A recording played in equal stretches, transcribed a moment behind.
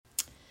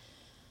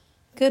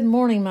Good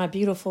morning, my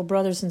beautiful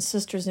brothers and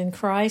sisters in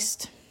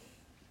Christ.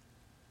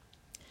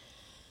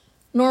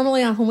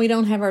 Normally, when we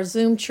don't have our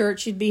Zoom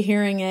church, you'd be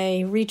hearing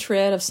a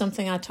retread of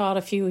something I taught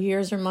a few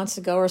years or months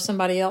ago or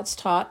somebody else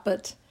taught,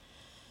 but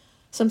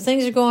some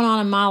things are going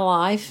on in my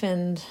life,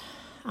 and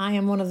I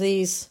am one of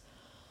these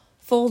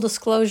full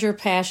disclosure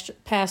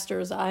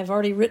pastors. I've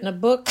already written a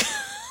book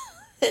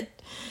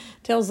that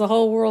tells the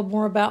whole world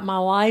more about my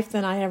life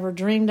than I ever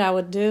dreamed I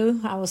would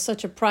do. I was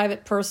such a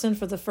private person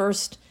for the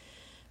first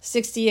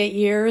 68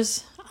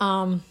 years.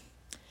 So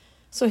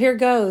here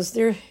goes.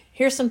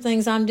 Here's some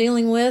things I'm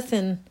dealing with,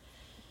 and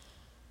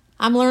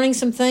I'm learning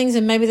some things,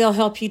 and maybe they'll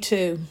help you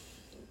too.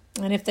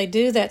 And if they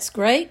do, that's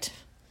great.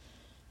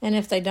 And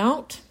if they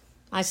don't,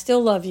 I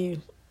still love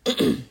you.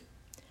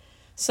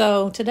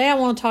 So today I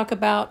want to talk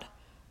about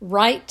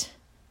write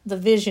the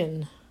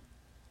vision.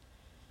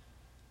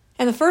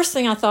 And the first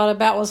thing I thought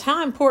about was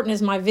how important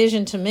is my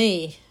vision to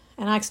me?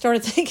 And I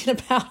started thinking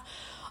about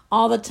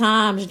all the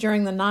times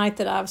during the night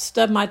that I've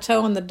stubbed my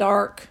toe in the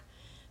dark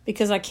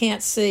because I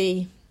can't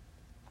see.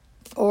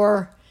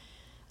 Or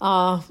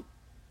once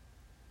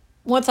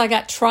I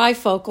got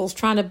trifocals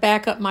trying to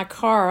back up my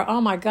car, oh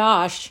my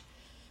gosh.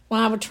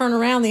 When I would turn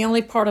around, the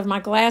only part of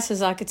my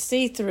glasses I could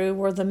see through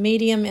were the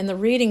medium and the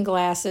reading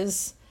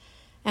glasses.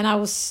 And I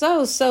was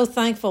so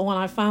thankful when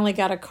I finally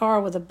got a car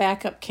with a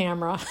backup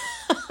camera.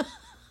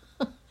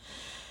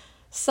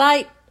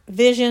 Sight,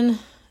 vision,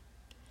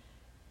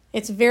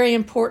 it's very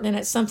important, and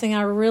it's something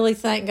I really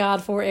thank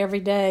God for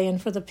every day.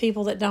 And for the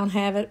people that don't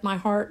have it, my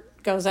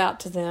heart goes out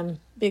to them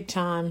big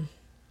time.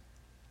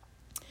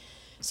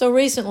 So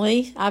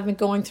recently, I've been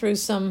going through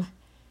some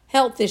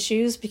health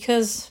issues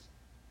because,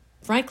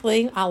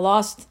 frankly, I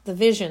lost the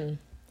vision.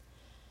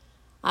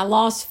 I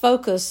lost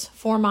focus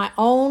for my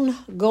own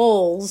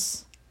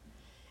goals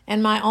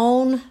and my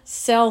own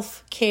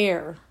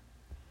self-care,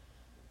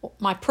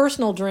 my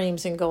personal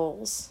dreams and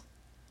goals.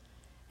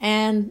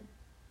 And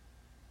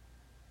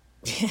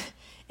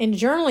in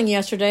journaling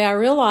yesterday, I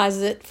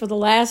realized that for the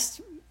last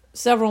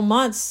several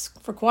months,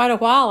 for quite a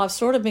while, I've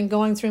sort of been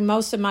going through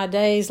most of my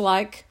days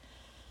like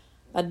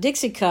a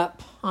Dixie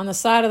cup on the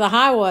side of the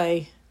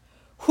highway.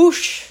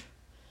 Whoosh!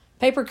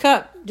 Paper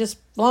cup just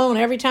blown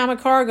every time a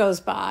car goes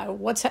by.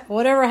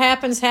 Whatever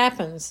happens,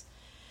 happens.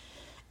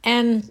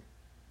 And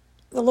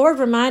the Lord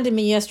reminded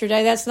me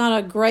yesterday that's not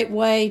a great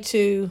way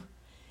to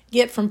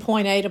get from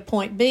point A to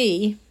point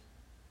B.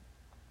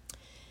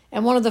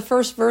 And one of the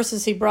first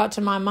verses he brought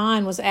to my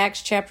mind was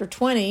Acts chapter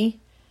 20,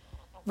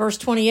 verse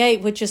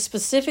 28, which is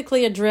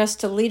specifically addressed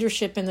to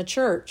leadership in the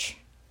church,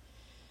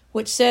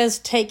 which says,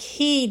 "Take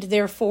heed,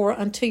 therefore,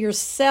 unto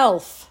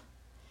yourself,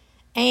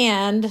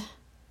 and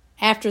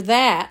after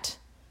that,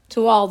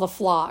 to all the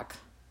flock,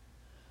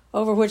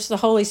 over which the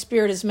Holy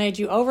Spirit has made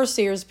you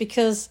overseers,"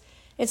 because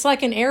it's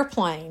like an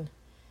airplane.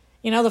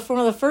 You know, one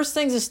of the first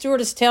things the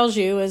stewardess tells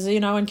you is,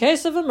 in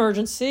case of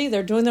emergency,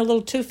 they're doing their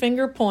little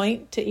 2-finger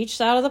point to each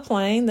side of the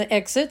plane, the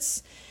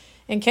exits.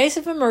 In case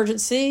of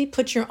emergency,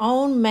 put your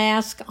own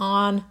mask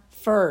on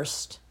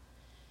first.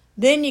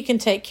 Then you can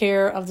take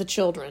care of the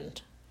children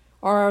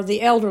or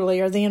the elderly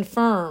or the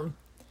infirm.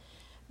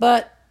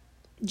 But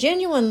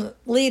genuine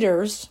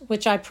leaders,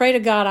 which I pray to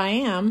God I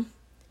am,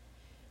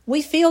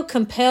 we feel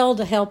compelled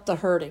to help the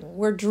hurting.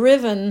 We're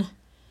driven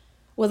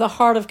with a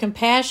heart of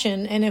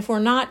compassion, and if we're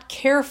not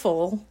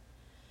careful,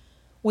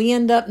 we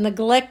end up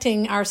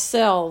neglecting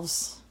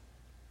ourselves,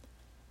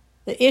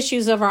 the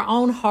issues of our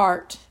own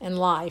heart and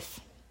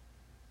life.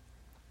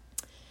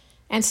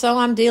 And so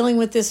I'm dealing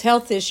with this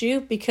health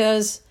issue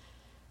because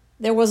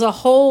there was a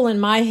hole in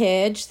my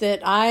hedge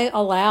that I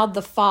allowed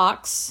the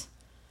fox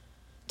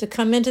to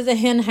come into the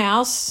hen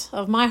house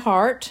of my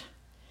heart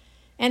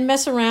and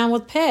mess around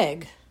with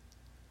Peg.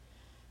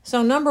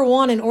 So number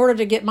one, in order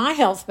to get my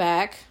health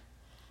back,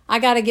 I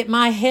got to get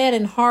my head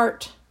and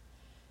heart,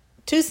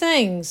 2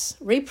 things: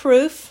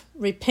 reproof,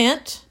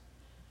 repent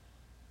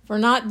for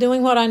not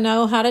doing what I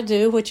know how to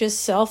do, which is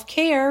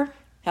self-care.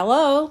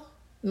 Hello,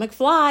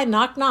 McFly,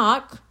 knock,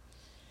 knock.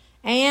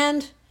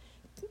 And,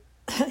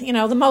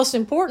 the most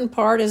important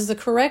part is the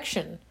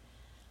correction.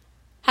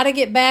 How to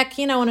get back,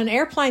 when an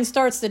airplane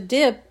starts to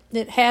dip,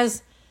 it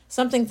has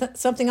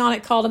something on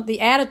it called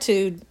the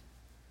attitude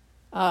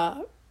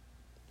on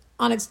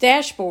its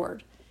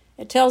dashboard.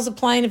 It tells the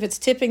plane if it's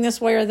tipping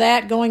this way or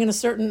that, going in a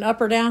certain up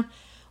or down.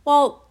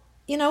 Well,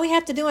 we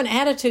have to do an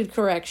attitude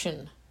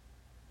correction.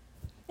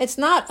 It's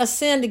not a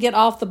sin to get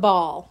off the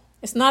ball.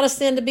 It's not a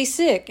sin to be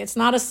sick. It's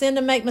not a sin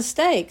to make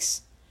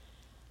mistakes.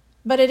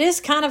 But it is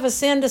kind of a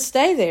sin to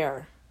stay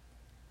there.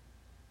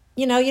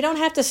 You don't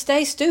have to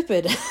stay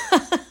stupid.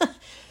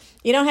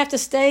 You don't have to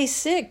stay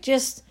sick.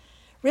 Just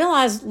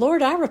realize,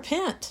 Lord, I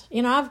repent.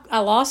 I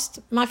lost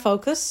my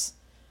focus.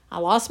 I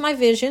lost my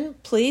vision.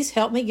 Please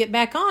help me get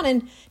back on.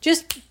 And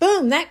just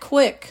boom, that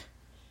quick.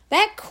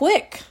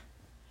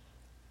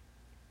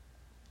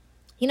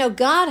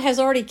 God has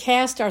already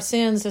cast our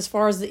sins as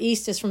far as the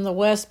east is from the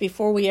west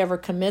before we ever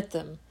commit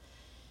them.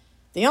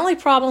 The only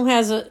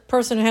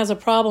person who has a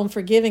problem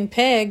forgiving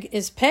Peg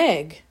is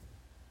Peg.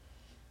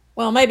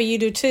 Well, maybe you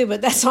do too,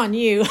 but that's on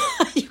you.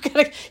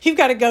 You've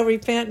got to go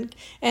repent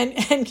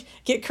and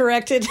get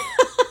corrected.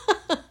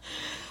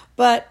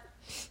 But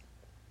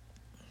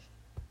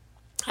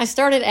I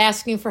started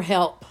asking for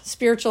help,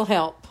 spiritual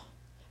help.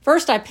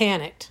 First, I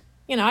panicked.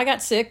 I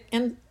got sick,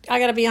 and I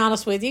got to be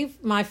honest with you,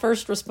 my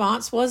first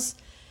response was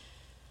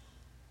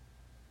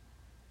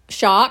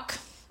shock,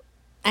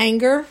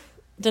 anger,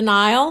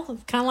 denial.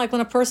 Kind of like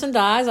when a person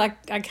dies, I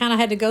kind of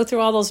had to go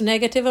through all those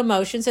negative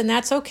emotions, and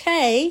that's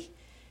okay.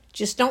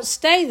 Just don't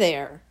stay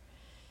there.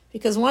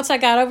 Because once I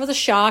got over the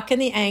shock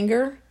and the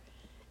anger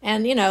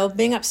and,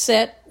 being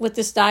upset with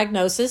this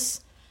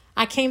diagnosis,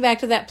 I came back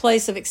to that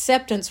place of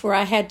acceptance where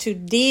I had to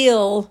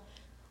deal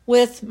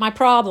with my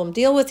problem,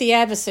 deal with the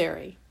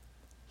adversary.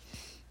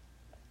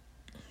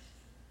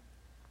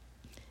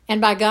 And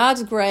by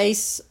God's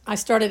grace, I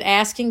started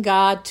asking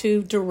God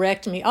to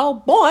direct me.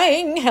 Oh,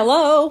 boing!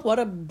 Hello! What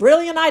a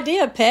brilliant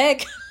idea,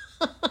 Peg!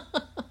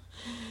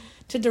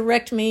 To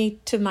direct me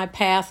to my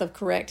path of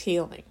correct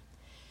healing.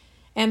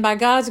 And by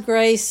God's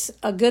grace,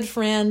 a good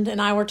friend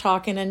and I were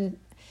talking, and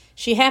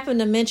she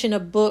happened to mention a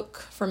book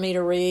for me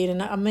to read,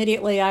 and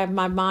immediately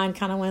my mind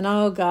kind of went,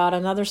 oh God,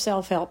 another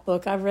self-help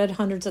book. I've read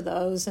hundreds of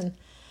those, and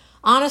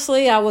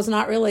honestly, I was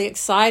not really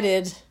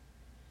excited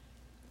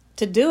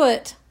to do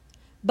it.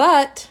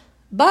 But,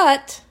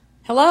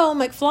 hello,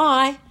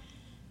 McFly,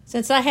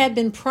 since I had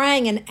been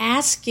praying and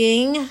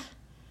asking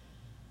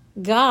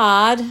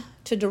God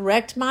to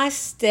direct my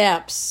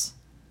steps,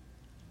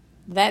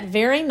 that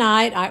very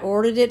night I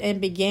ordered it and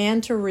began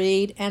to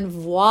read, and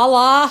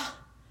voila,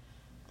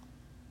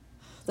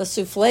 the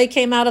souffle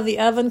came out of the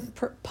oven,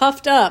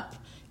 puffed up.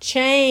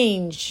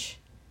 Change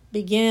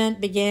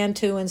began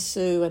to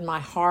ensue in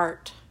my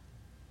heart.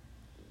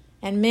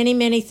 And many,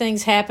 many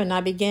things happened.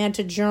 I began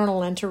to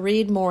journal and to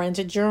read more and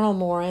to journal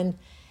more. And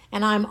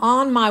I'm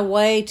on my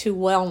way to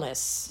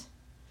wellness.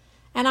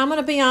 And I'm going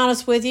to be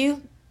honest with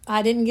you.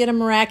 I didn't get a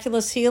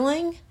miraculous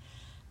healing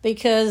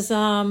because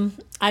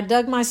I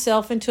dug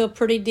myself into a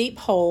pretty deep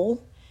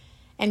hole.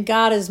 And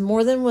God is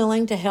more than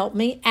willing to help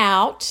me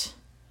out.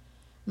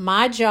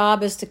 My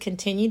job is to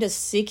continue to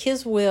seek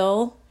His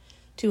will,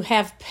 to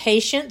have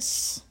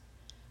patience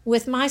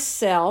with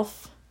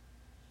myself,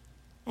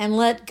 and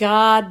let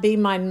God be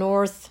my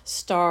North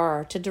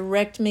Star to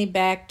direct me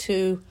back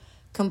to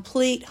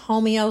complete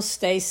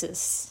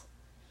homeostasis.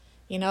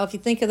 If you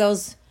think of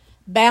those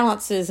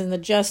balances in the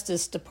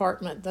Justice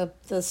Department,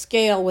 the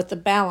scale with the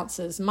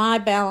balances, my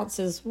balance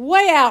is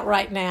way out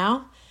right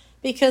now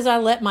because I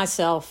let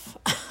myself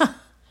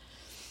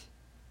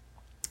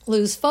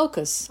lose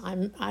focus.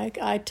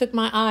 I took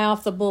my eye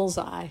off the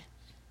bullseye.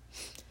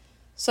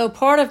 So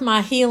part of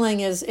my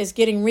healing is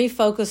getting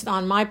refocused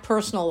on my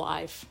personal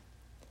life.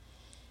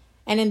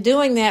 And in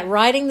doing that,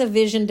 writing the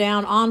vision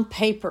down on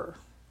paper.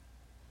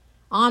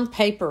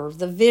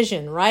 The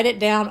vision, write it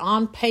down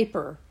on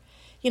paper.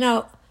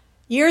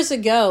 Years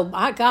ago,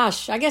 I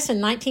guess in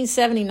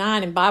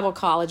 1979 in Bible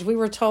college, we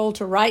were told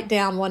to write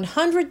down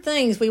 100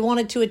 things we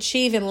wanted to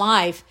achieve in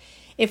life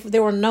if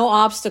there were no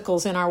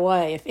obstacles in our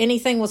way, if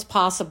anything was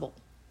possible.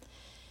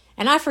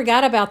 And I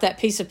forgot about that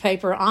piece of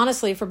paper,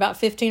 honestly, for about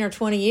 15 or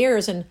 20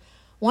 years. And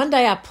one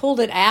day I pulled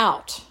it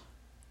out.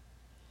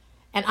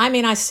 And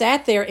I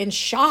sat there in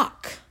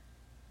shock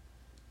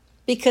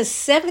because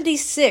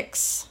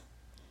 76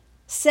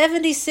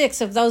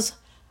 of those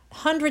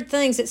 100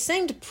 things that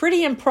seemed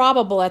pretty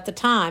improbable at the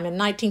time in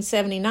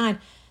 1979,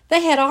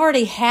 they had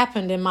already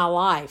happened in my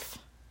life.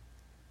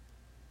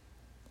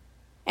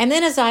 And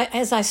then as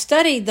I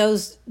studied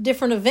those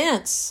different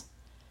events,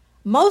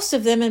 most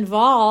of them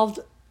involved,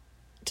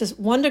 to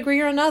one degree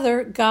or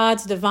another,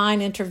 God's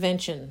divine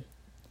intervention.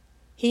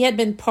 He had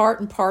been part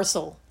and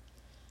parcel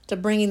to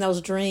bringing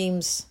those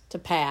dreams to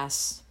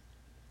pass.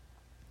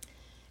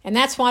 And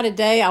that's why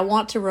today I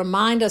want to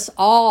remind us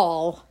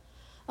all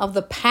of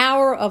the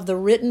power of the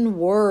written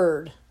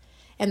word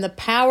and the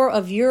power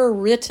of your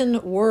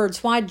written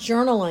words. Why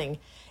journaling?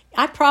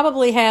 I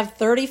probably have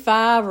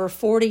 35 or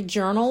 40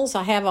 journals.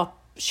 I have a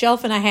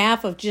shelf and a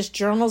half of just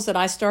journals that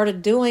I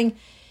started doing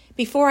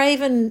before I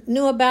even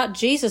knew about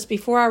Jesus,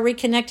 before I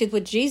reconnected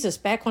with Jesus,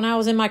 back when I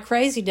was in my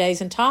crazy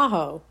days in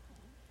Tahoe.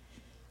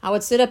 I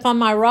would sit up on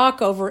my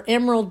rock over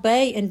Emerald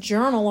Bay and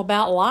journal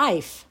about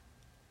life.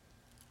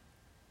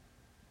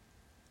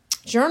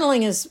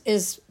 Journaling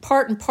is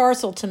part and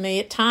parcel to me.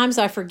 At times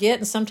I forget,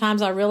 and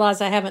sometimes I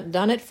realize I haven't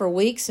done it for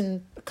weeks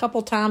and a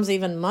couple times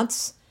even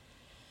months.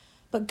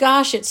 But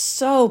gosh, it's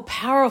so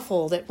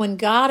powerful that when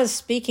God is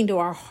speaking to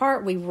our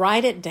heart, we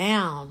write it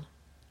down.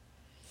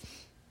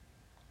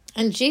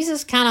 And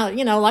Jesus kind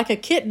of, like a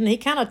kitten, he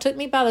kind of took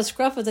me by the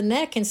scruff of the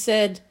neck and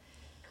said,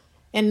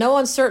 in no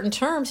uncertain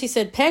terms, he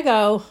said,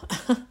 Pego,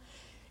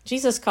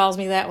 Jesus calls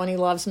me that when he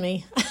loves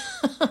me.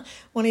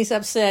 When he's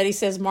upset, he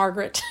says,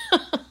 Margaret.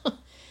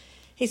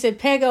 He said,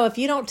 Pego, if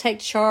you don't take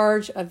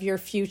charge of your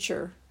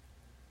future,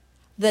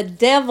 the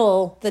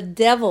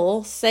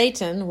devil,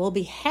 Satan, will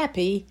be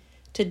happy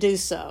to do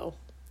so.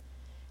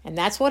 And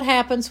that's what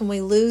happens when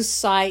we lose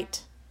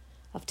sight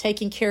of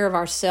taking care of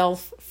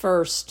ourselves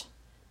first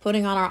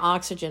putting on our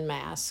oxygen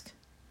mask.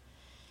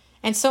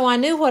 And so I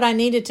knew what I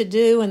needed to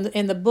do,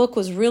 and the book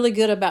was really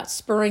good about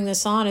spurring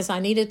this on, is I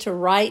needed to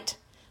write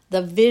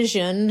the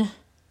vision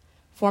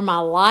for my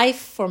life,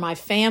 for my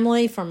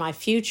family, for my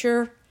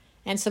future,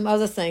 and some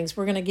other things.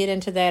 We're going to get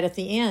into that at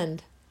the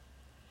end.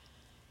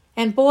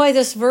 And boy,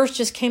 this verse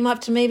just came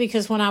up to me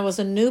because when I was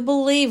a new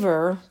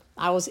believer,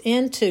 I was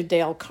into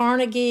Dale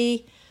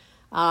Carnegie,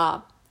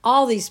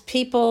 all these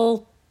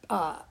people,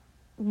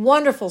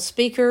 wonderful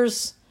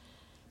speakers,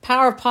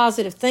 Power of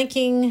Positive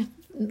Thinking,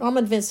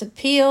 Norman Vincent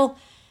Peale.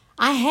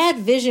 I had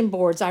vision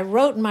boards I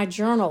wrote in my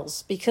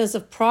journals because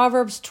of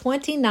Proverbs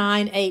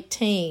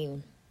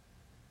 29:18,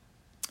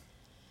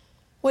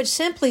 which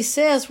simply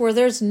says, where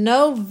there's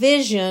no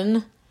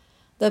vision,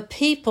 the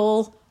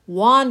people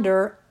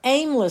wander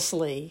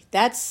aimlessly.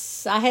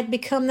 I had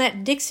become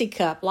that Dixie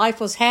cup. Life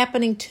was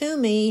happening to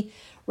me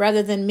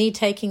rather than me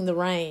taking the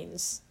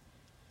reins.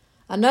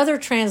 Another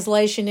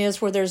translation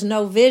is, where there's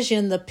no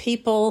vision, the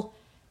people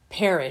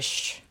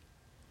perish.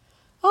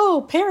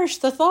 Oh, perish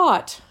the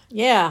thought.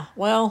 Yeah,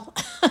 well,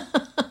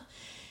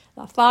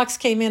 a fox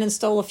came in and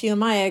stole a few of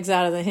my eggs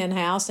out of the hen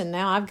house, and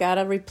now I've got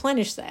to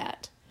replenish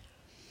that.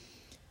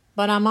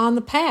 But I'm on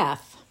the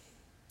path.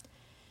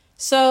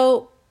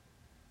 So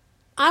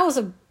I was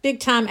a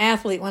big-time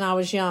athlete when I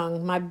was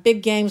young. My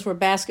big games were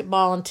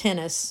basketball and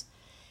tennis.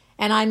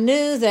 And I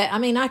knew that,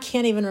 I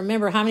can't even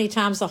remember how many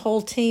times the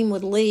whole team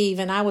would leave,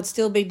 and I would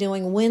still be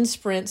doing wind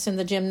sprints in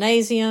the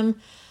gymnasium.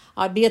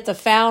 I'd be at the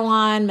foul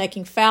line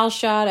making foul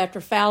shot after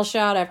foul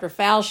shot after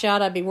foul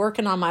shot. I'd be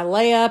working on my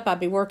layup. I'd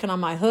be working on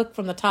my hook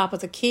from the top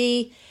of the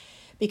key.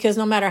 Because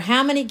no matter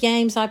how many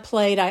games I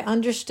played, I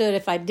understood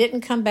if I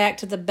didn't come back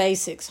to the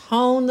basics,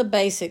 hone the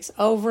basics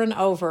over and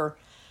over,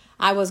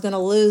 I was going to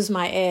lose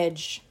my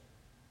edge.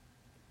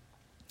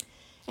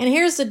 And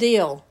here's the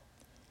deal.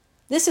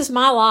 This is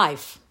my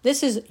life.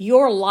 This is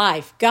your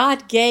life.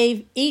 God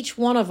gave each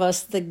one of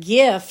us the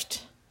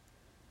gift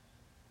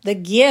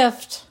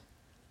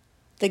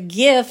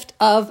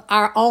of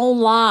our own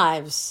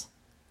lives.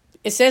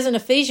 It says in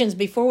Ephesians,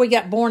 before we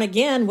got born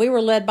again, we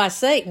were led by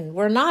Satan.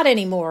 We're not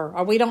anymore,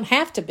 or we don't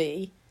have to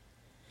be.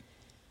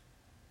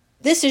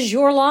 This is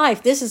your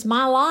life. This is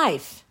my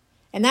life.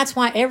 And that's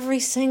why every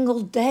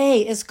single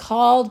day is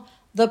called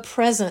the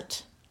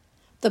present.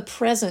 The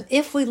present,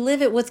 if we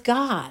live it with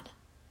God.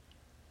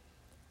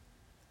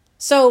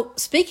 So,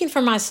 speaking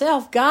for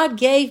myself, God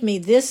gave me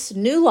this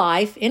new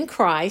life in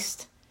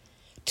Christ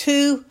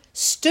to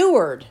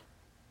steward.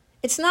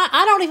 It's not,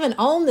 I don't even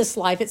own this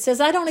life. It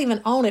says I don't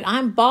even own it.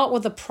 I'm bought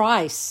with a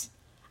price.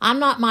 I'm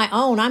not my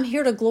own. I'm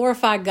here to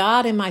glorify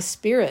God in my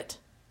spirit.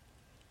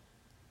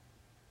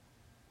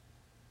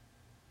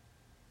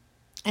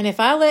 And if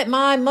I let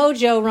my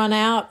mojo run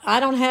out, I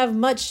don't have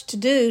much to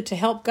do to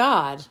help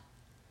God.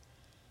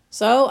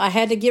 So I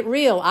had to get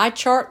real. I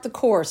chart the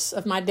course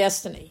of my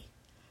destiny.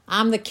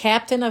 I'm the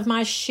captain of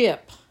my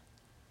ship.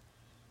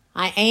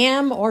 I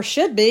am, or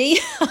should be,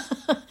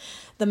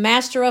 the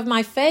master of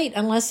my fate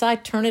unless I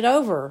turn it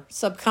over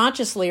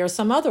subconsciously or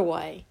some other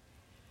way.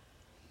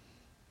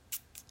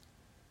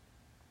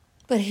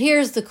 But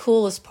here's the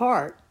coolest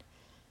part.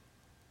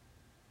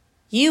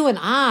 You and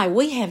I,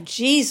 we have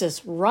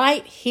Jesus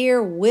right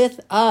here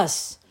with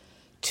us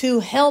to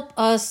help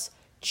us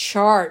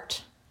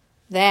chart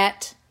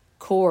that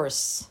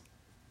course.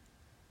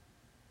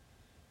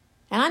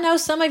 And I know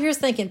some of you are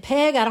thinking,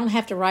 Peg, I don't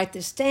have to write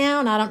this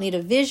down. I don't need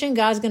a vision.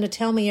 God's going to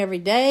tell me every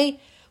day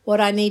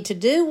what I need to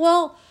do.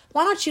 Well,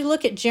 why don't you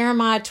look at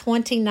Jeremiah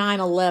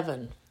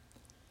 29:11?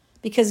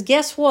 Because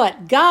guess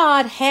what?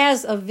 God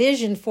has a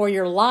vision for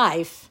your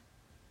life.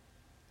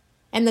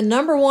 And the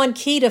number one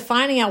key to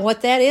finding out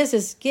what that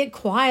is get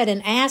quiet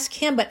and ask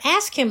Him. But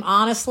ask Him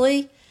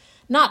honestly,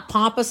 not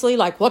pompously,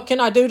 like, what can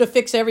I do to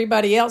fix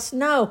everybody else?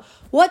 No,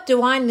 what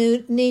do I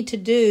need to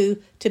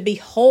do to be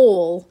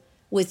whole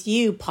with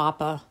you,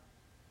 Papa?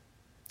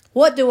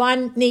 What do I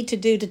need to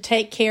do to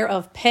take care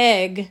of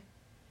Peg,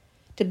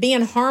 to be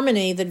in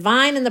harmony, the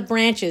vine and the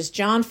branches,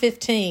 John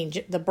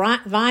 15, the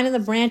vine and the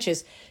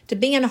branches, to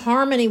be in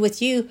harmony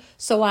with you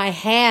so I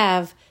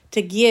have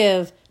to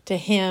give to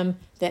him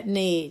that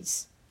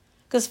needs.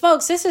 Because,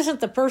 folks, this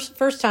isn't the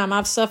first time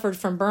I've suffered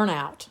from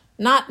burnout,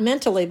 not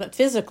mentally, but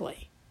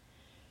physically.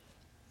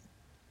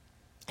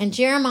 And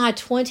Jeremiah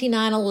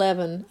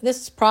 29:11,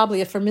 this is probably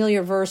a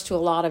familiar verse to a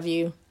lot of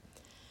you.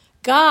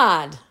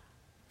 God,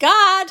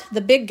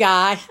 the big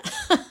guy,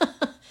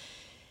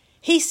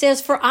 He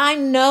says, for I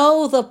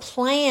know the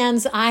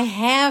plans I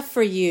have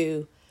for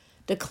you,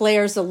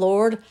 declares the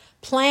Lord,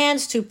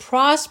 plans to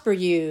prosper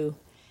you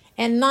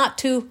and not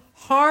to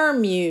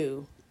harm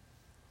you.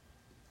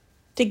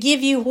 To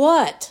give you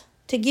what?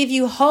 To give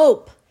you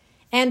hope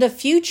and a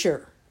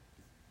future.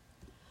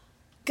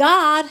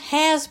 God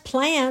has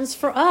plans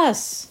for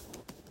us.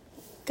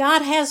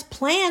 God has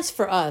plans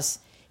for us.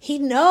 He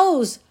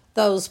knows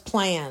those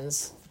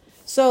plans.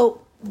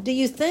 So, do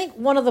you think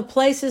one of the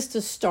places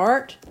to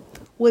start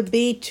would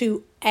be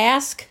to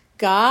ask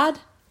God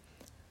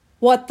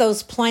what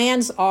those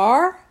plans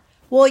are?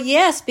 Well,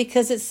 yes,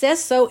 because it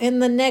says so in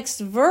the next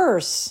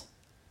verse.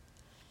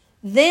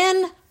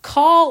 Then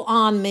call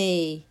on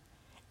me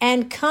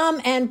and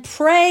come and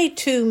pray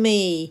to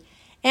me,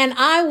 and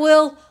I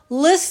will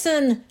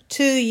listen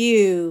to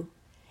you.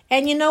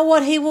 And you know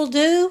what he will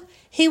do?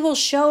 He will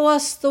show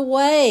us the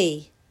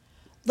way.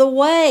 The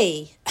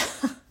way.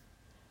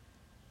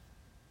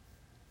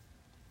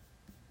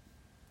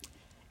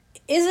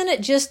 Isn't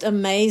it just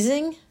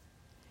amazing?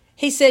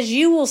 He says,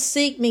 you will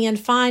seek me and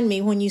find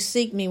me when you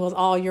seek me with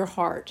all your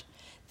heart.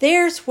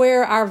 There's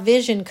where our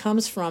vision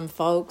comes from,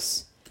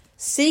 folks.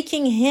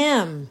 Seeking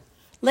him,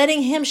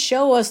 letting him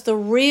show us the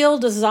real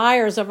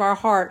desires of our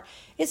heart.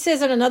 It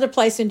says in another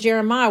place in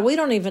Jeremiah, we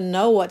don't even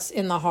know what's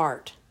in the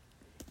heart,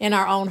 in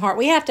our own heart.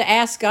 We have to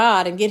ask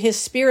God and get his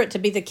Spirit to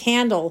be the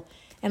candle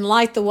and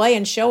light the way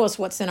and show us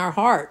what's in our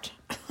heart.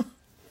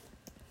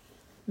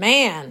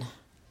 Man.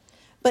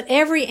 But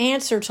every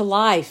answer to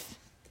life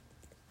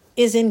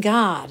is in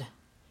God.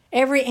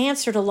 Every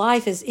answer to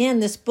life is in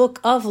this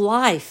book of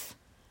life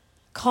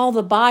called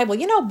the Bible.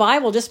 You know,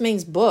 Bible just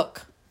means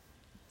book.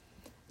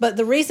 But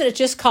the reason it's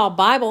just called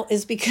Bible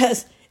is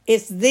because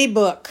it's the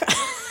book.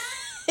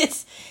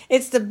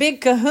 It's the big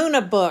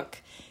kahuna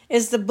book.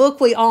 It's the book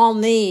we all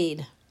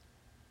need.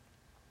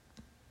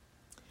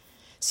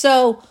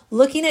 So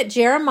looking at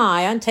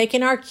Jeremiah and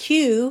taking our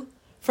cue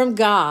from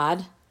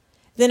God,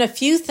 then a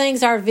few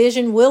things our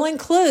vision will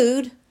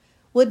include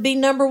would be,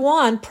 number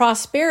one,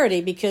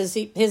 prosperity, because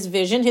his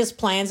vision, his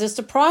plans is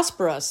to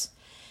prosper us.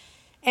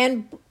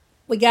 And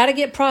we got to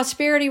get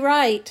prosperity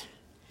right,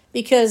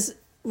 because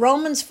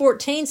Romans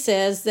 14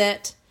 says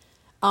that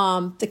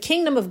the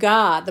kingdom of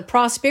God, the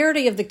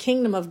prosperity of the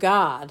kingdom of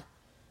God,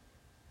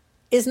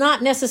 is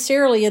not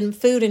necessarily in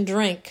food and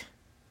drink.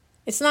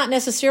 It's not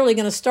necessarily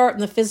going to start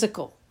in the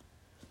physical,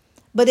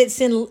 but it's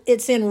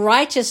in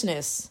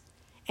righteousness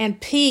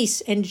and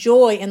peace and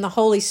joy in the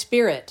Holy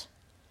Spirit.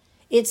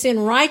 It's in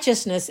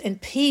righteousness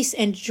and peace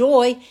and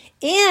joy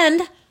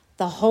in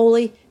the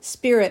Holy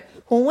Spirit.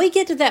 When we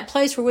get to that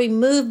place where we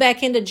move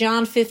back into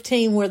John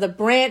 15, where the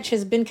branch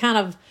has been kind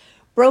of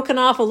broken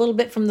off a little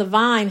bit from the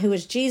vine, who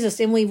is Jesus,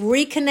 and we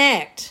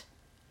reconnect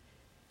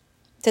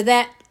to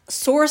that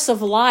source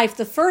of life,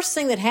 the first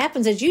thing that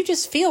happens is you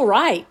just feel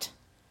right.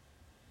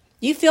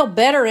 You feel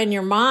better in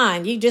your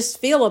mind. You just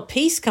feel a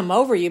peace come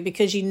over you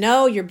because you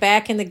know you're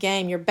back in the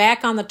game. You're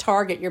back on the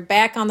target. You're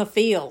back on the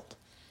field.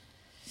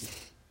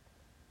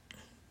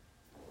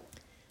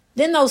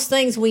 Then those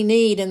things we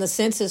need in the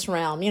sensus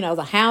realm, you know,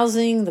 the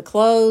housing, the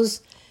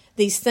clothes,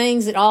 these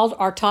things that all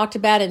are talked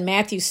about in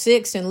Matthew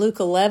 6 and Luke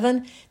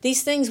 11,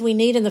 these things we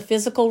need in the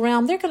physical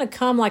realm, they're going to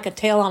come like a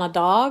tail on a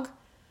dog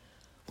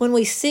when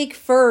we seek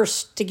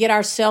first to get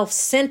ourselves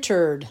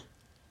centered,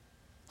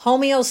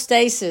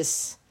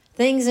 homeostasis,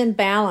 things in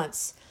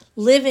balance,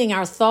 living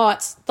our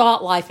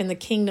thought life in the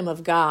kingdom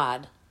of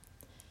God.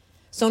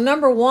 So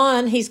number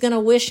one, he's going to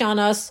wish on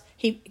us.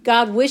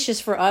 God wishes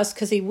for us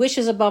because he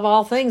wishes above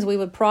all things we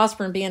would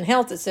prosper and be in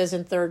health, it says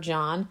in 3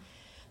 John.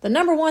 The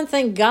number one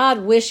thing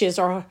God wishes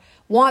or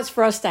wants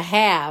for us to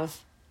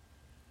have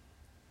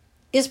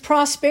is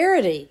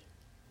prosperity,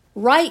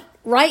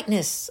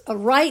 rightness, a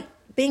right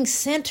being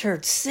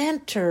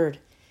centered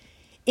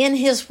in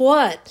his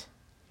what?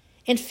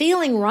 And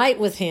feeling right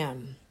with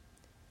him.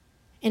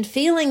 And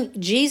feeling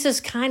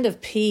Jesus' kind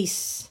of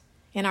peace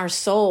in our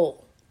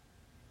soul.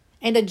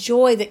 And a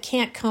joy that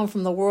can't come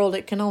from the world.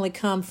 It can only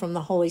come from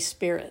the Holy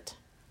Spirit.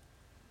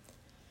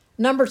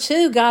 Number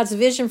two, God's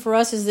vision for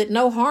us is that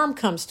no harm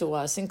comes to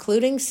us,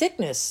 including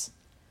sickness.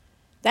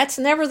 That's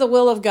never the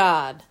will of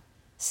God.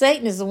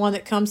 Satan is the one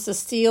that comes to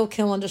steal,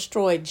 kill, and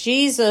destroy.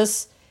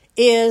 Jesus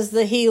is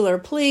the healer.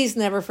 Please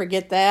never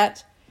forget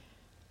that.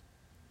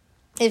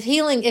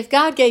 If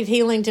God gave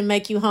healing to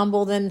make you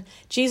humble, then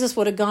Jesus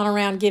would have gone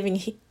around giving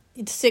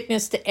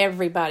sickness to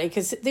everybody,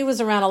 because there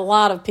was around a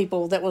lot of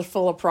people that was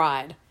full of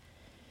pride.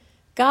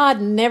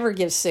 God never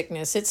gives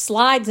sickness. It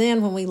slides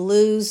in when we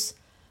lose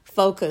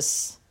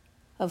focus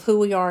of who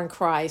we are in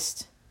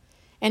Christ.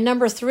 And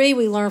number three,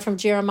 we learn from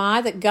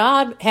Jeremiah that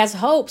God has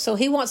hope, so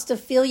he wants to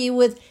fill you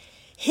with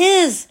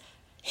his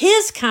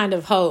kind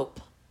of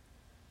hope,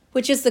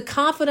 which is the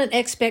confident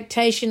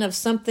expectation of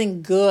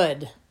something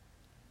good.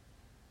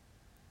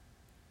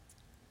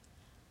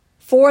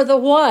 For the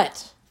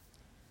what?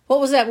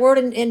 What was that word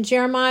in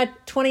Jeremiah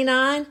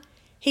 29?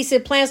 He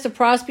said plans to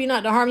prosper you,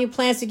 not to harm you,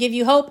 plans to give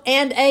you hope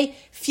and a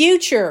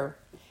future.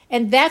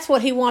 And that's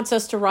what he wants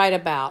us to write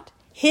about.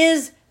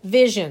 His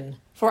vision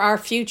for our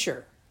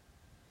future.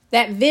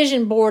 That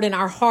vision board in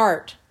our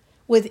heart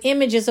with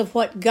images of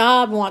what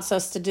God wants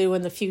us to do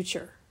in the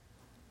future.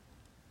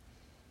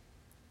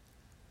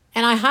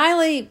 And I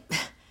highly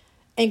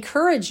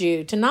encourage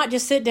you to not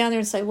just sit down there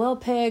and say, well,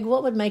 Peg,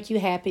 what would make you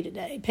happy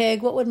today?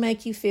 Peg, what would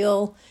make you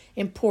feel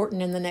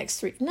important in the next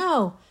 3?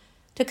 No,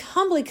 to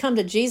humbly come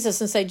to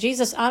Jesus and say,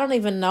 Jesus, I don't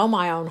even know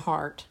my own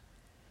heart.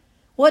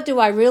 What do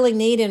I really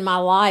need in my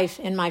life,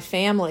 in my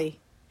family,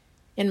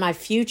 in my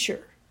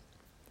future,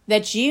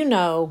 that you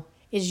know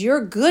is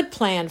your good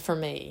plan for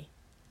me,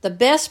 the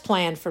best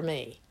plan for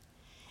me?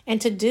 And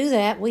to do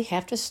that, we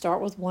have to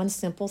start with one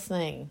simple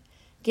thing.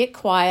 Get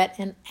quiet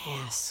and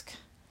ask.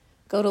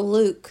 Go to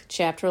Luke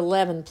chapter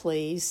 11,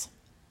 please.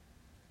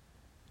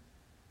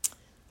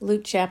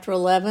 Luke chapter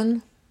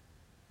 11.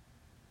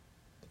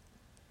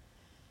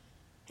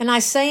 And I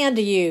say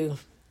unto you,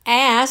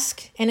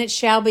 ask, and it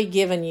shall be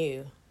given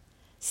you.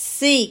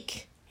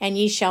 Seek, and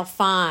ye shall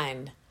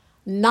find.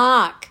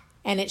 Knock,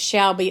 and it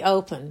shall be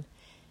opened.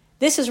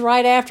 This is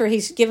right after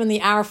he's given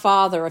the Our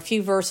Father, a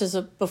few verses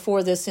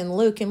before this in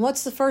Luke. And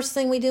what's the first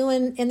thing we do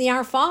in the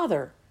Our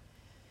Father?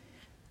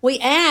 We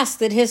ask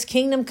that his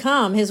kingdom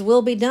come, his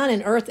will be done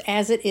in earth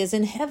as it is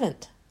in heaven.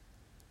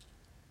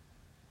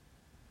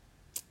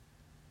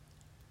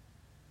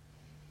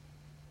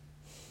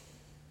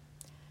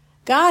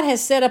 God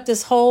has set up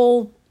this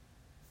whole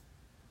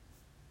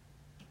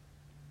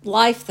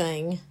life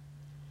thing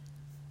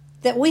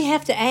that we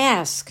have to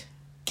ask.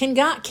 Can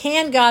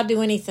God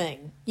do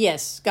anything?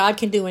 Yes, God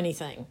can do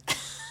anything.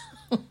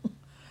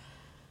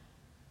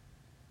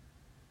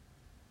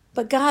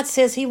 But God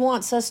says he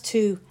wants us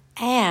to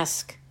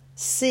ask,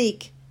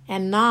 seek,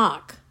 and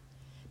knock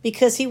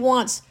because he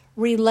wants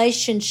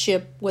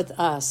relationship with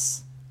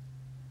us.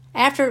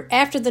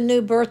 After the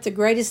new birth, the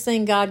greatest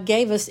thing God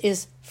gave us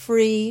is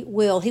free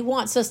will. He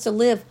wants us to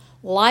live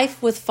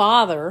life with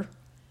Father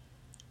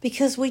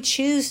because we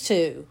choose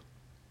to.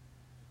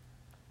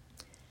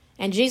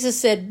 And Jesus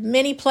said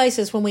many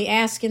places when we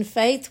ask in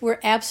faith, we're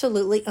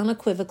absolutely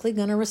unequivocally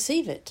going to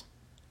receive it.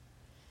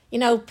 You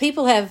know,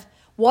 people have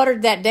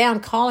watered that down,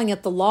 calling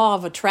it the law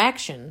of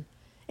attraction.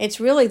 It's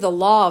really the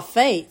law of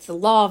faith, the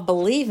law of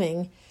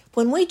believing.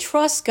 When we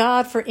trust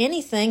God for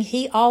anything,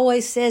 he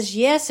always says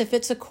yes if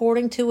it's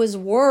according to his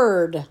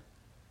word.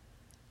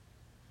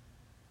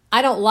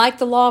 I don't like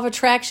the law of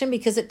attraction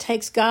because it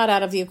takes God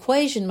out of the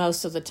equation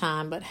most of the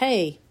time. But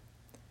hey,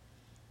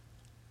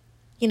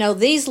 you know,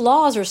 these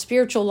laws are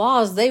spiritual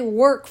laws. They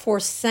work for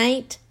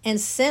saint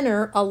and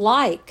sinner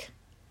alike.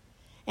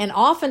 And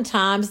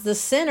oftentimes the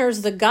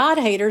sinners, the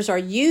God-haters, are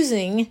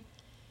using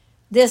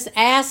this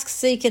ask,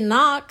 seek, and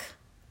knock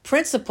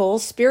principle,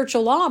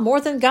 spiritual law, more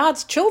than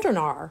God's children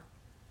are.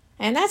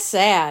 And that's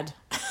sad.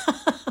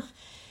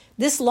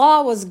 This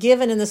law was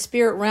given in the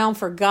spirit realm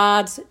for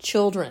God's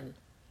children.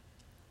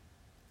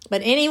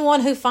 But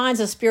anyone who finds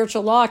a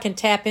spiritual law can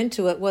tap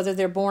into it whether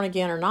they're born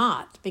again or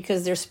not,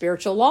 because they're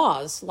spiritual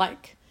laws.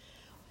 Like,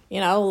 you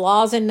know,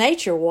 laws in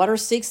nature. Water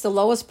seeks the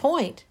lowest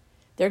point.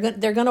 They're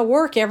going to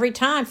work every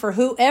time for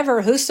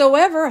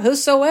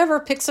whosoever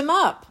picks them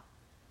up.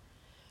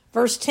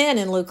 Verse 10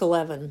 in Luke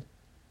 11.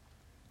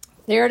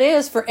 There it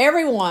is, for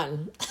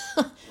everyone.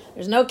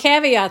 There's no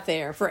caveat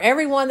there. For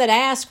everyone that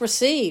asks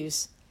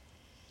receives.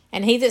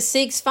 And he that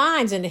seeks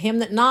finds, and to him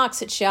that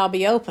knocks it shall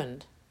be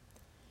opened.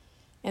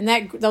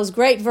 And those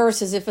great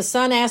verses, if a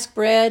son asks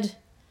bread,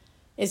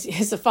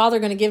 is the father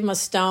going to give him a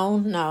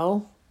stone?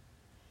 No.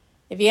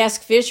 If you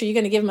ask fish, are you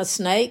going to give him a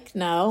snake?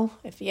 No.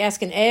 If you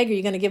ask an egg, are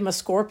you going to give him a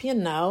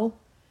scorpion? No.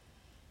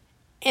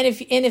 And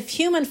if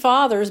human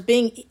fathers,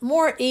 being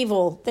more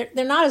evil,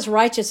 they're not as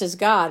righteous as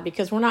God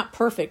because we're not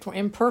perfect, we're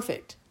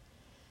imperfect,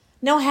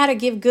 know how to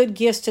give good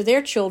gifts to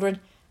their children,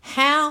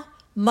 how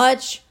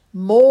much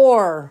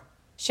more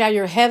shall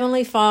your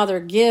heavenly Father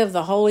give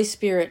the Holy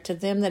Spirit to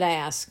them that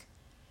ask?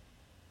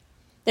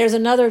 There's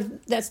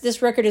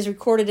this record is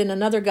recorded in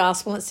another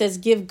gospel. It says,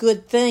 give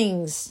good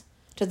things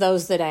to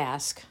those that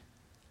ask.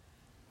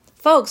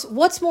 Folks,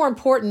 what's more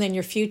important than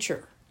your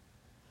future?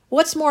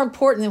 What's more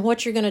important than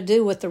what you're going to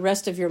do with the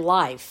rest of your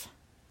life?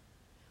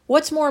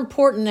 What's more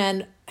important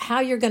than how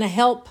you're going to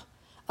help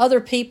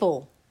other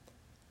people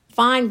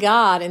find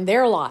God in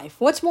their life?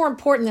 What's more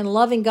important than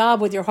loving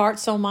God with your heart,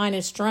 soul, mind,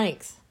 and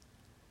strength?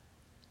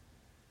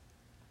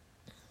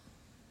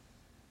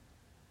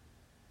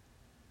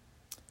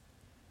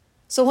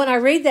 So when I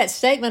read that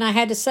statement, I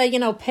had to say,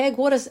 Peg,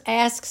 what does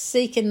ask,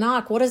 seek, and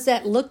knock? What does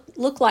that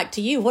look like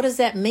to you? What does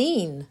that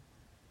mean?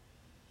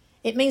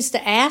 It means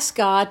to ask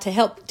God to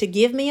help to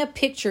give me a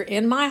picture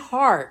in my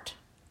heart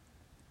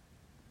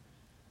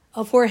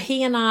of where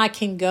he and I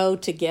can go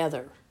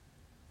together.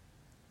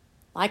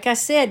 Like I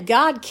said,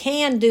 God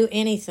can do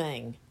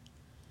anything,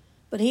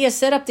 but he has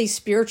set up these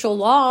spiritual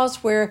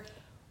laws where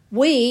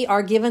we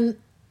are given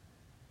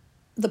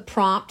the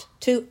prompt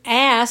to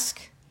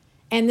ask,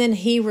 and then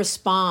he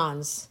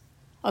responds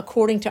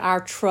according to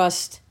our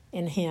trust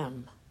in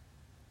him.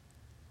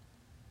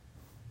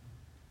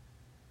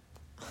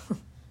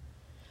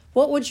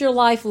 What would your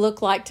life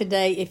look like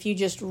today if you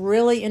just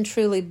really and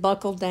truly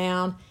buckled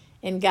down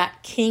and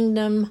got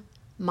kingdom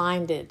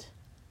minded?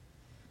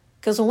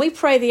 Because when we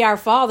pray the Our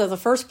Father, the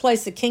first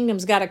place the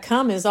kingdom's got to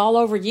come is all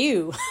over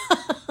you.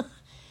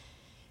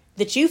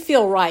 That you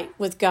feel right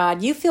with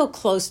God. You feel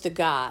close to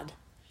God.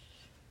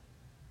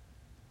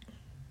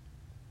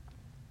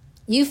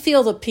 You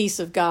feel the peace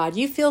of God.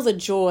 You feel the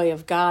joy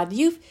of God.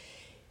 You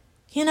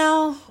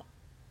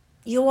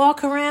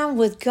walk around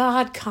with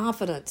God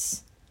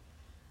confidence.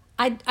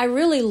 I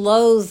really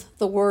loathe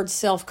the word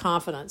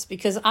self-confidence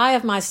because I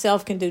of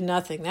myself can do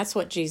nothing. That's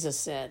what Jesus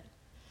said.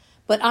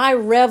 But I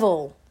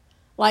revel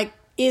like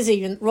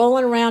Izzy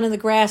rolling around in the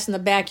grass in the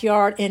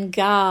backyard in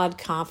God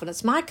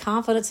confidence. My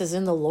confidence is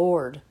in the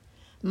Lord.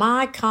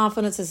 My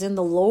confidence is in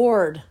the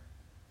Lord.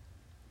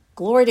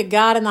 Glory to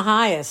God in the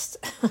highest.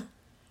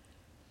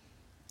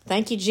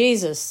 Thank you,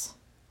 Jesus.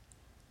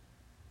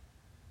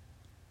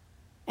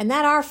 And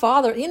that Our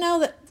Father,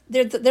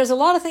 that there's a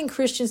lot of things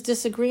Christians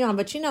disagree on,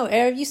 but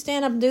if you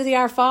stand up and do the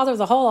Our Father,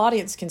 the whole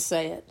audience can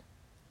say it.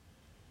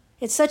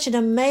 It's such an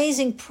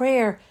amazing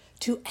prayer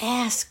to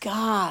ask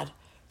God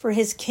for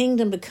his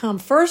kingdom to come,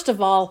 first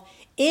of all,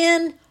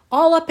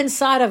 all up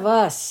inside of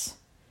us.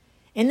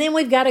 And then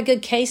we've got a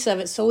good case of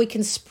it so we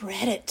can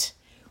spread it.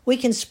 We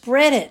can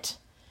spread it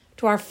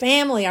to our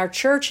family, our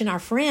church, and our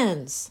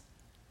friends.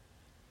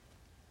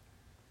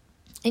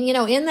 And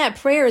in that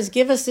prayer is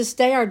give us this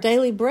day our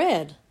daily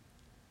bread.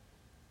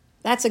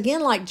 That's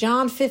again like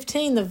John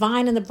 15, the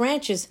vine and the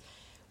branches.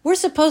 We're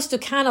supposed to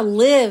kind of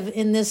live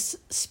in this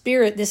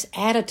spirit, this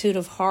attitude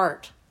of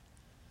heart.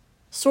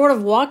 Sort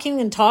of walking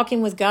and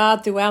talking with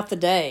God throughout the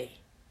day.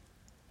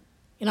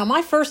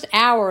 My first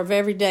hour of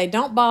every day,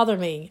 don't bother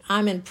me.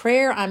 I'm in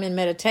prayer, I'm in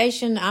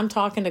meditation, I'm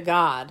talking to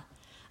God.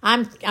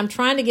 I'm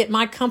trying to get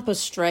my compass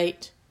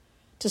straight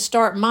to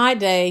start my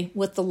day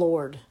with the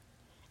Lord.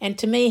 And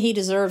to me, he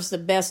deserves the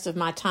best of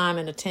my time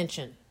and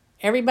attention.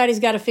 Everybody's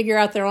got to figure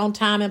out their own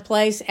time and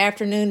place,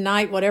 afternoon,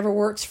 night, whatever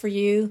works for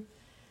you.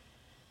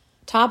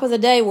 Top of the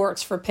day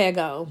works for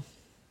Pego.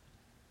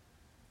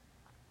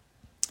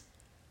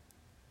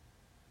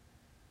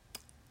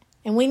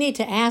 And we need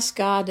to ask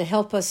God to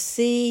help us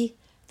see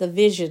the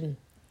vision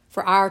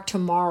for our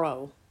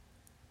tomorrow.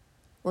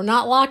 We're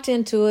not locked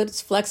into it.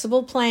 It's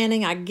flexible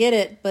planning. I get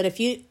it. But if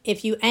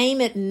you aim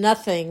at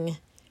nothing,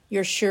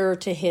 you're sure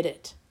to hit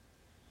it.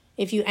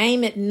 If you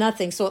aim at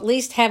nothing, so at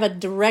least have a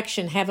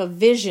direction, have a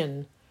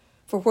vision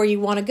for where you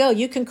want to go.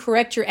 You can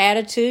correct your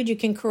attitude. You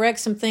can correct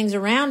some things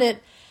around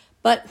it.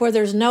 But where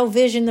there's no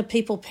vision, the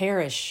people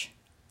perish.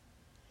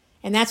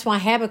 And that's why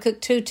Habakkuk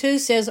 2:2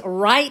 says,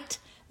 write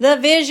the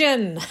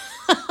vision.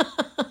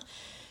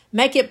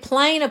 Make it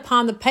plain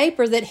upon the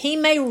paper that he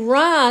may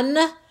run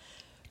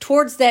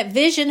towards that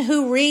vision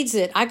who reads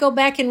it. I go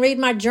back and read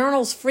my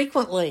journals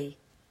frequently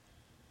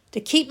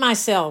to keep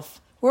myself.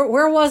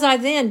 Where was I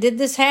then? Did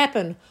this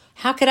happen?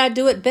 How could I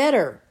do it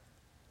better?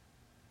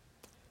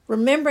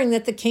 Remembering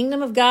that the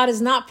kingdom of God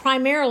is not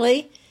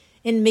primarily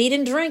in meat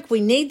and drink.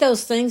 We need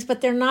those things,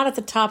 but they're not at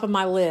the top of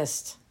my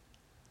list.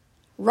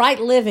 Right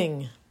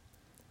living,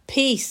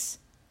 peace,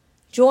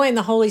 joy in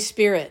the Holy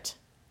Spirit.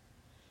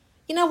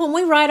 When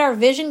we write our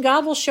vision,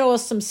 God will show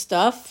us some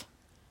stuff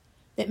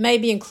that may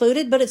be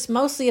included, but it's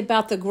mostly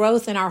about the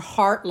growth in our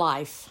heart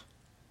life.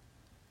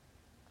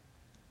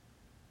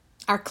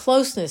 Our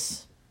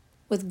closeness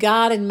with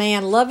God and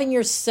man, loving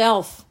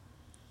yourself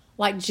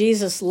like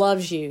Jesus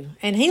loves you.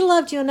 And he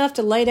loved you enough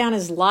to lay down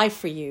his life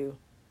for you.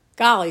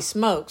 Golly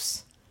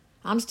smokes,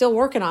 I'm still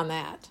working on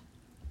that.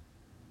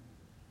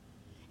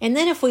 And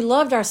then if we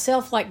loved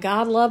ourselves like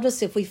God loved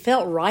us, if we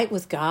felt right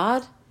with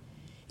God,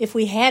 if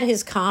we had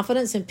his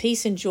confidence and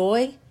peace and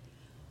joy,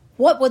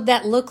 what would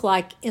that look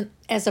like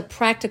as a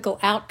practical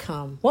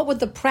outcome? What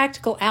would the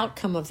practical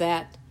outcome of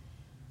that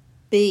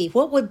be?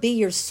 What would be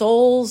your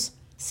soul's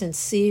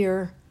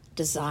sincere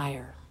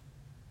desire?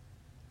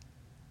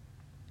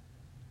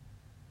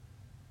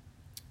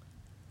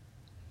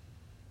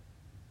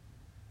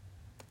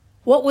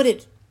 What would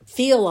it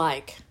feel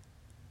like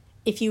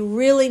if you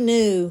really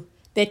knew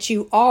that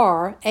you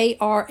are,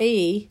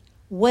 A-R-E,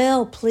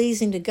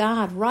 well-pleasing to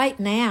God right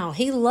now?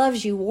 He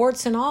loves you,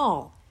 warts and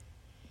all.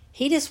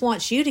 He just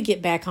wants you to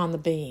get back on the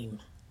beam.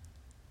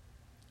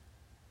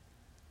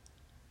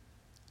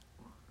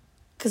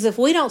 Because if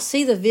we don't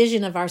see the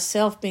vision of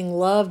ourselves being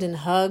loved and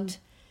hugged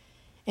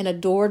and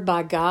adored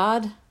by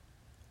God,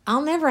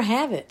 I'll never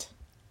have it.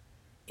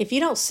 If you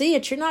don't see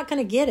it, you're not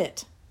going to get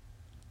it.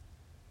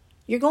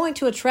 You're going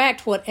to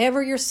attract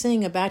whatever you're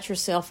seeing about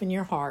yourself in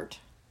your heart.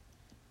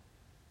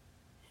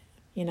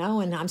 And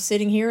I'm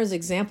sitting here as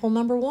example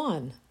number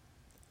 1.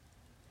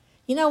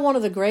 One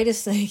of the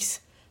greatest things,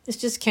 this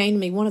just came to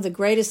me, one of the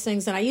greatest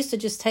things, and I used to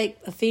just take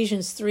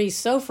Ephesians 3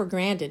 so for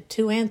granted,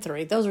 2 and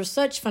 3. Those are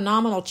such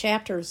phenomenal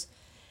chapters.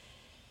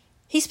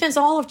 He spends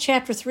all of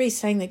chapter 3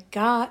 saying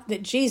that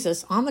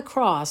Jesus on the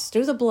cross,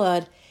 through the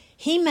blood,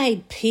 he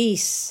made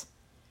peace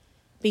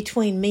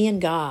between me and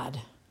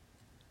God.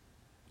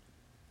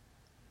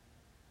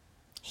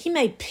 He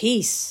made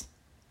peace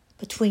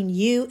between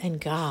you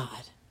and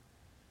God.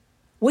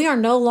 We are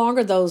no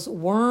longer those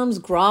worms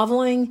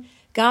groveling,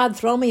 God,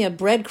 throw me a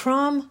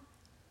breadcrumb.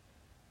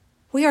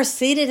 We are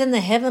seated in the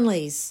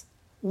heavenlies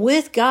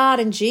with God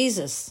and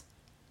Jesus,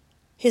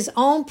 his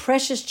own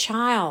precious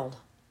child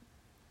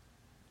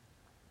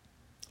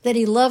that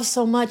he loves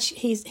so much.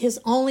 His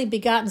only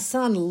begotten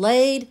son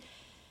laid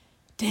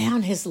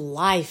down his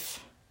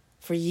life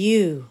for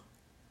you.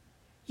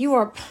 You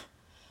are,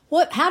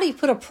 how do you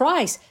put a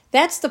price?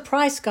 That's the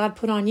price God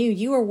put on you.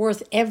 You are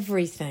worth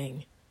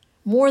everything,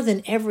 more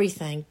than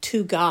everything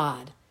to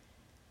God.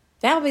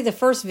 That'll be the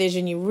first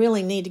vision you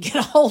really need to get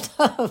a hold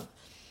of.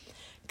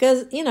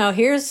 Because,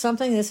 here's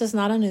something, this is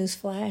not a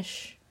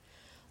newsflash.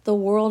 The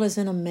world is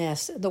in a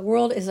mess. The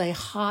world is a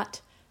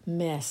hot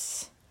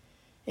mess.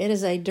 It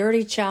is a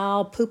dirty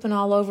child pooping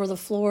all over the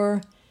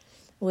floor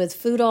with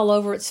food all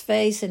over its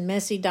face and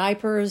messy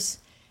diapers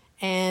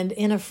and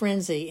in a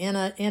frenzy, in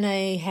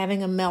a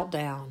having a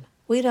meltdown.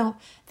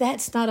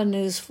 That's not a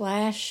news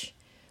flash.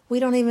 We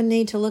don't even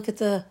need to look at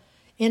the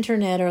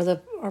internet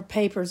or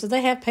papers. Do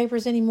they have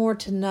papers anymore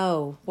to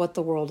know what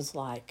the world is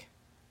like?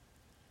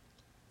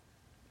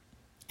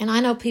 And I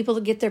know people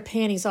that get their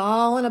panties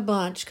all in a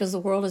bunch because the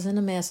world is in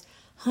a mess.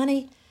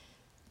 Honey,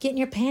 getting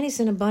your panties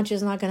in a bunch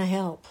is not going to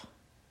help.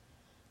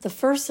 The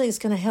first thing that's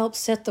going to help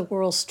set the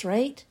world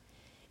straight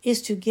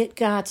is to get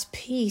God's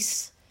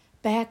peace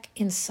back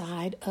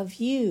inside of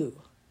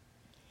you.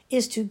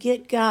 Is to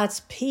get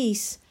God's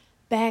peace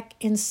back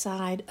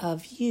inside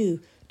of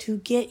you. To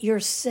get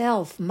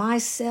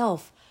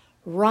myself,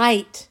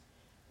 right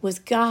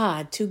with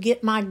God. To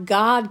get my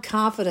God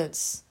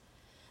confidence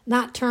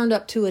not turned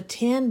up to a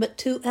 10, but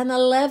to an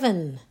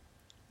 11.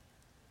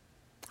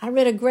 I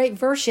read a great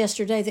verse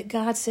yesterday that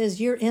God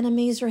says your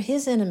enemies are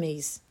his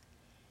enemies.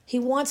 He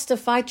wants to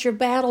fight your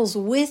battles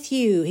with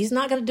you. He's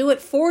not going to do it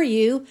for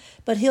you,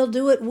 but he'll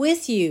do it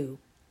with you.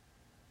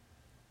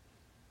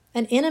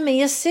 An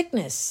enemy is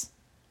sickness.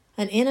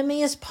 An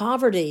enemy is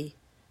poverty.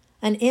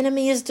 An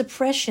enemy is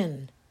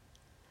depression.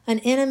 An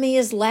enemy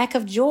is lack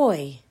of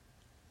joy.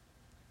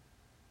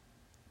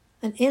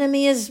 An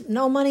enemy is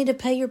no money to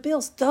pay your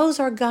bills. Those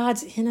are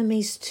God's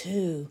enemies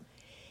too.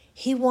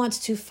 He wants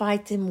to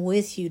fight them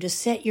with you, to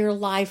set your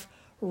life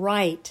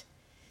right,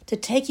 to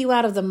take you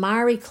out of the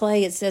miry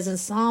clay, it says in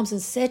Psalms,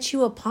 and set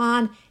you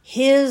upon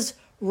his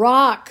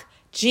rock,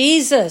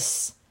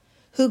 Jesus,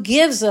 who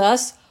gives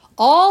us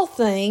all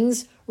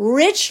things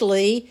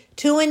richly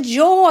to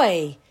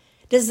enjoy.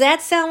 Does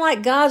that sound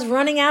like God's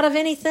running out of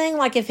anything?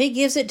 Like if he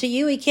gives it to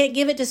you, he can't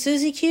give it to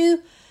Susie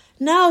Q?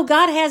 No,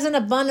 God has an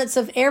abundance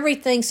of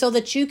everything so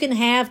that you can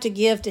have to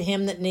give to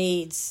him that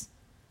needs.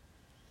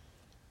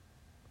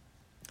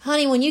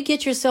 Honey, when you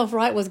get yourself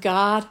right with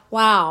God,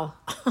 wow.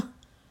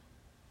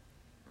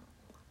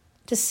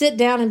 To sit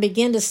down and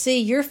begin to see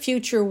your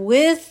future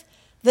with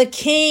the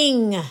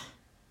King.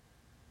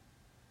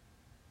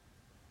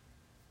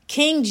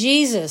 King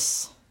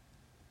Jesus.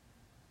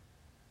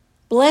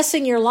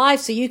 Blessing your life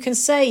so you can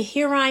say,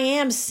 here I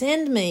am,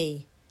 send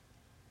me.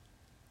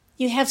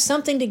 You have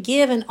something to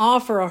give and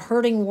offer a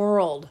hurting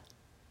world.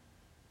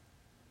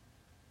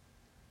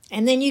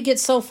 And then you get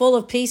so full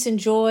of peace and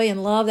joy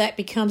and love that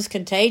becomes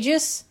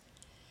contagious.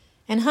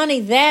 And honey,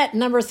 that,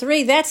 number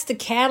 3, that's the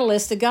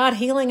catalyst to God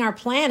healing our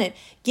planet.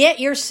 Get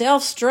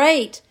yourself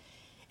straight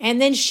and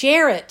then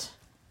share it.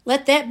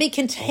 Let that be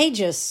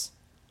contagious.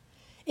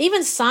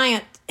 Even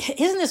science,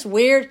 isn't this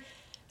weird?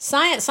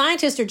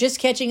 Scientists are just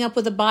catching up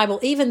with the Bible.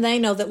 Even they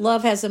know that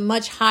love has a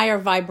much higher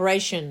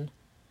vibration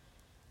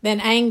than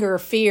anger,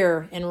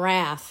 fear, and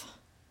wrath.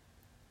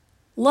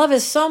 Love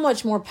is so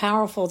much more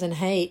powerful than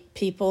hate,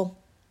 people.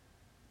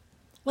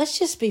 Let's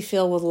just be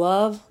filled with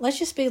love. Let's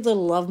just be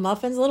little love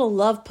muffins, little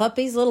love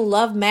puppies, little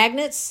love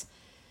magnets,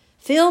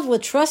 filled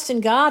with trust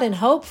in God and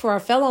hope for our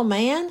fellow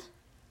man,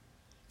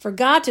 for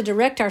God to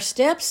direct our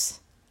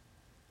steps.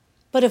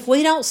 But if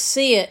we don't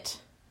see it,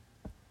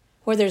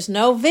 where there's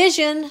no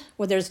vision,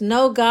 where there's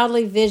no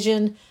godly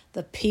vision,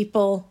 the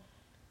people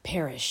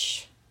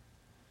perish.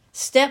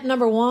 Step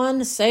number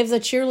 1, save the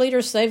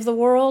cheerleader, save the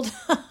world.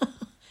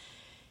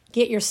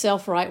 Get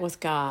yourself right with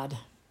God.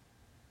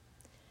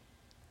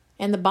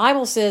 And the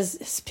Bible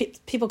says,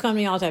 people come to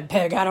me all the time,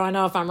 Peg, how do I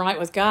know if I'm right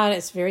with God?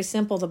 It's very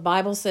simple. The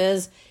Bible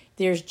says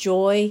there's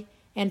joy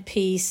and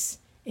peace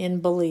in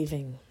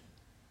believing.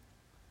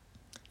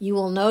 You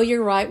will know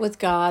you're right with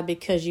God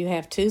because you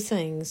have 2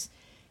 things.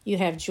 You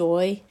have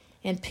joy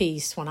and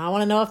peace. When I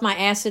want to know if my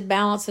acid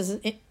balance is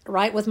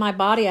right with my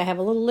body, I have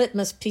a little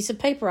litmus piece of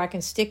paper I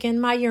can stick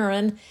in my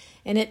urine,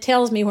 and it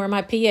tells me where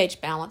my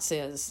pH balance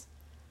is.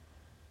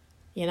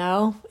 You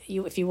know,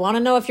 if you want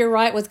to know if you're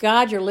right with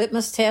God, your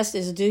litmus test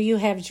is, do you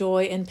have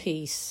joy and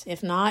peace?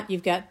 If not,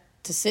 you've got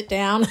to sit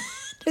down,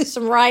 do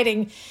some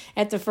writing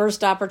at the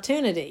first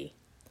opportunity.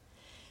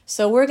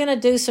 So we're going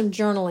to do some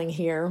journaling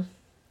here,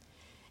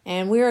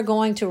 and we are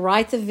going to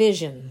write the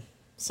vision,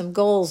 some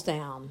goals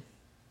down.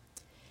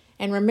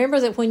 And remember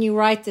that when you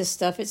write this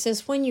stuff, it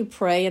says when you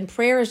pray, and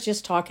prayer is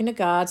just talking to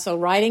God. So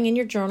writing in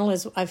your journal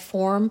is a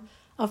form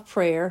of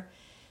prayer.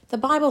 The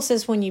Bible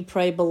says when you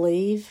pray,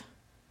 believe.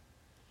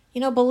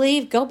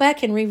 Believe, go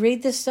back and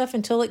reread this stuff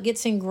until it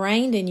gets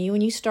ingrained in you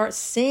and you start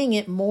seeing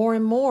it more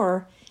and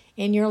more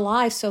in your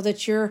life so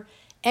that you're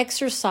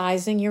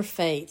exercising your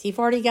faith. You've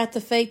already got the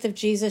faith of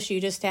Jesus,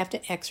 you just have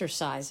to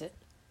exercise it.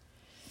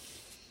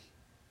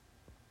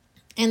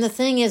 And the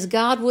thing is,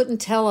 God wouldn't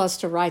tell us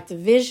to write the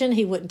vision.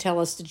 He wouldn't tell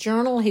us to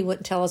journal. He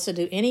wouldn't tell us to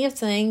do any of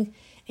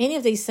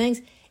these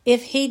things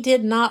if he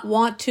did not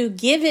want to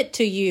give it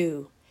to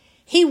you.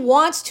 He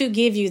wants to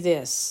give you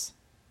this.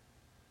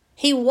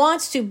 He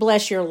wants to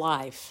bless your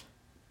life.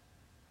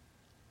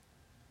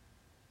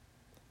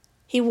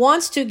 He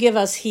wants to give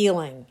us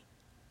healing.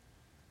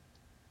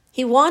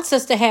 He wants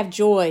us to have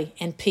joy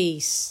and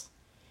peace.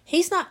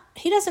 He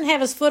doesn't have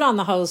his foot on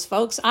the hose,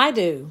 folks. I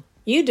do.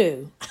 You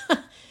do.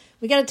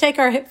 We got to take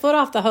our foot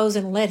off the hose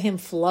and let him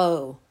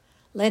flow.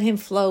 Let him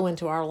flow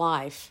into our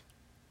life.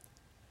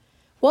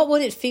 What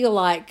would it feel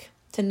like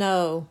to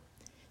know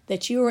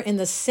that you are in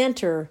the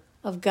center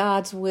of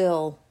God's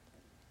will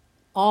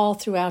all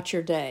throughout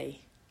your day?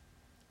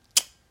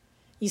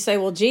 You say,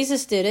 well,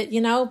 Jesus did it,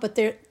 but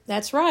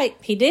that's right,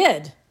 he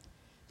did.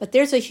 But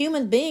there's a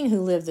human being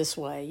who lived this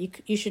way.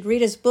 You should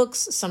read his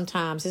books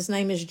sometimes. His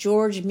name is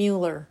George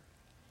Mueller.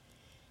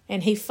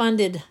 And he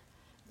funded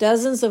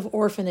dozens of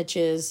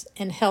orphanages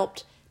and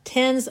helped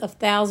tens of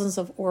thousands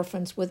of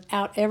orphans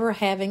without ever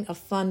having a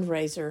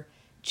fundraiser,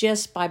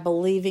 just by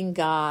believing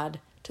God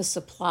to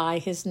supply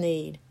his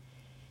need.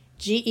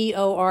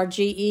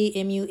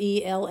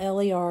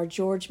 Georgemueller,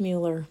 George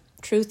Mueller.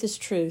 Truth is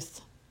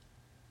truth.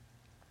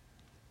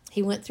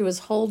 He went through his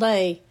whole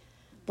day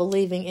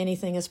believing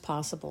anything is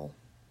possible.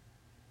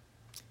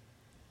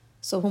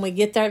 So when we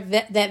get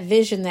that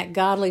vision, that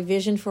godly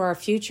vision for our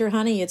future,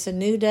 honey, it's a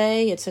new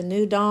day, it's a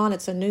new dawn,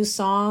 it's a new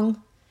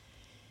song,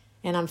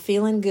 and I'm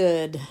feeling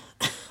good.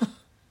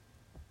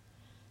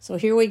 So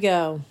here we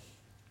go.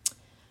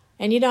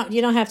 And you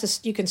don't have to,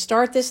 you can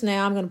start this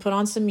now. I'm going to put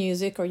on some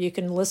music, or you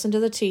can listen to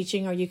the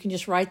teaching, or you can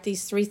just write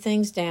these 3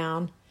 things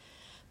down.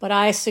 But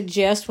I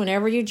suggest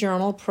whenever you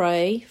journal,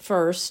 pray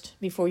first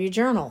before you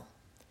journal.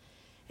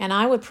 And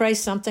I would pray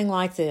something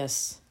like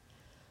this: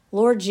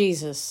 Lord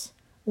Jesus,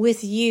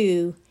 with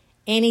you,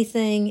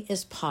 anything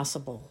is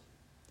possible.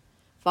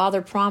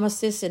 Father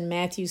promised this in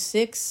Matthew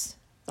 6,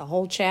 the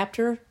whole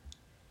chapter.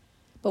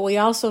 But we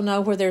also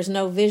know where there's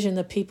no vision,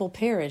 the people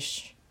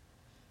perish.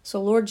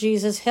 So Lord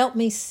Jesus, help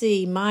me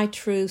see my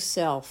true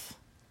self.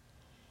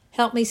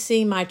 Help me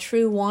see my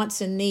true wants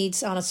and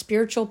needs on a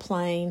spiritual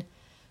plane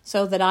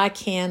so that I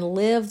can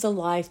live the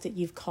life that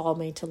you've called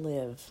me to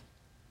live.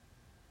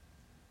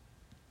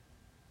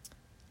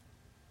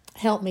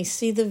 Help me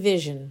see the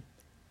vision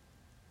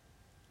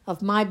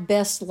of my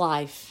best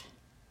life.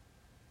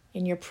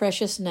 In your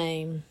precious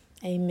name,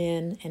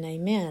 amen and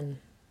amen.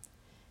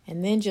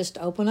 And then just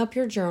open up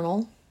your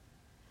journal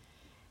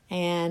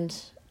and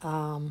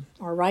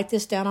or write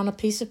this down on a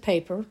piece of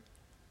paper.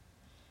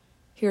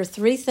 Here are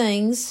 3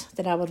 things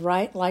that I would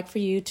like for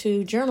you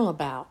to journal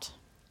about.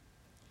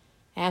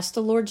 Ask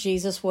the Lord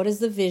Jesus, what is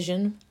the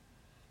vision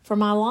for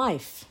my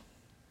life?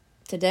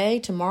 Today,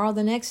 tomorrow,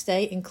 the next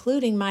day,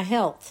 including my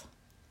health.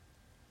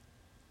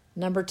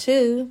 Number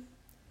 2,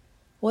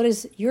 what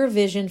is your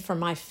vision for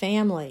my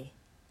family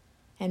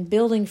and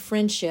building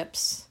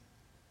friendships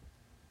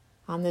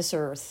on this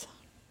earth?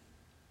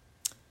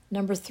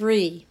 Number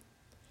 3,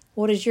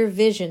 what is your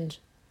vision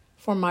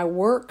for my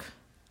work,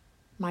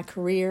 my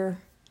career,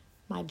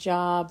 my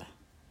job,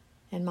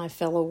 and my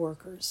fellow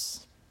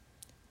workers?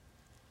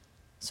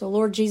 So,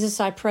 Lord Jesus,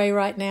 I pray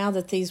right now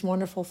that these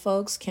wonderful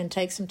folks can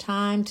take some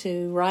time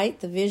to write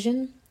the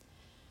vision,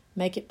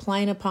 make it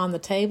plain upon the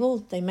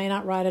table. They may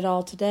not write it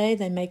all today.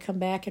 They may come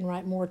back and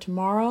write more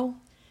tomorrow.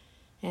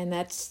 And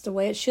that's the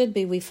way it should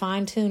be. We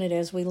fine-tune it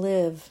as we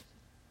live.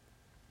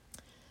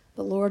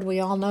 But Lord, we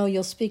all know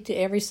you'll speak to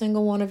every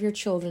single one of your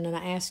children, and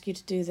I ask you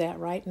to do that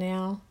right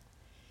now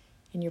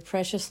in your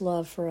precious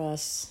love for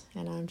us.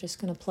 And I'm just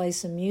going to play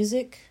some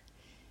music.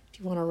 If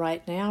you want to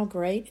write now,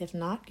 great. If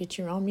not, get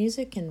your own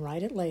music and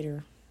write it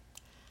later.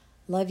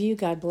 Love you.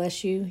 God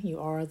bless you. You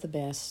are the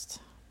best.